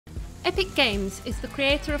Epic Games is the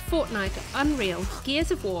creator of Fortnite, Unreal, Gears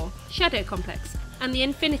of War, Shadow Complex, and the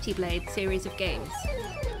Infinity Blade series of games.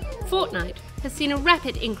 Fortnite has seen a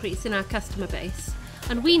rapid increase in our customer base,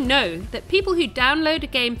 and we know that people who download a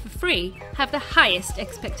game for free have the highest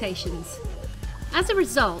expectations. As a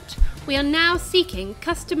result, we are now seeking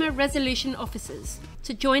customer resolution officers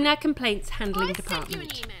to join our complaints handling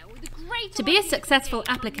department. To be a successful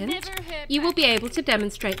applicant, you will be able to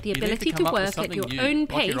demonstrate the ability to work at your own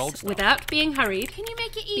pace without being hurried,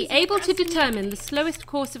 be able to determine the slowest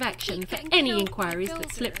course of action for any inquiries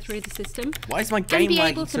that slip through the system, and be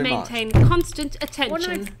able to maintain constant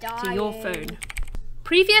attention to your phone.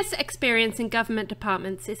 Previous experience in government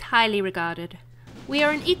departments is highly regarded. We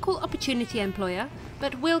are an equal opportunity employer,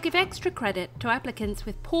 but will give extra credit to applicants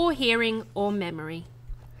with poor hearing or memory.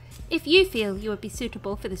 If you feel you would be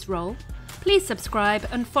suitable for this role, please subscribe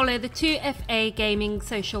and follow the 2FA gaming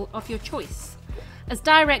social of your choice, as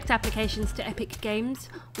direct applications to Epic Games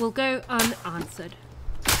will go unanswered.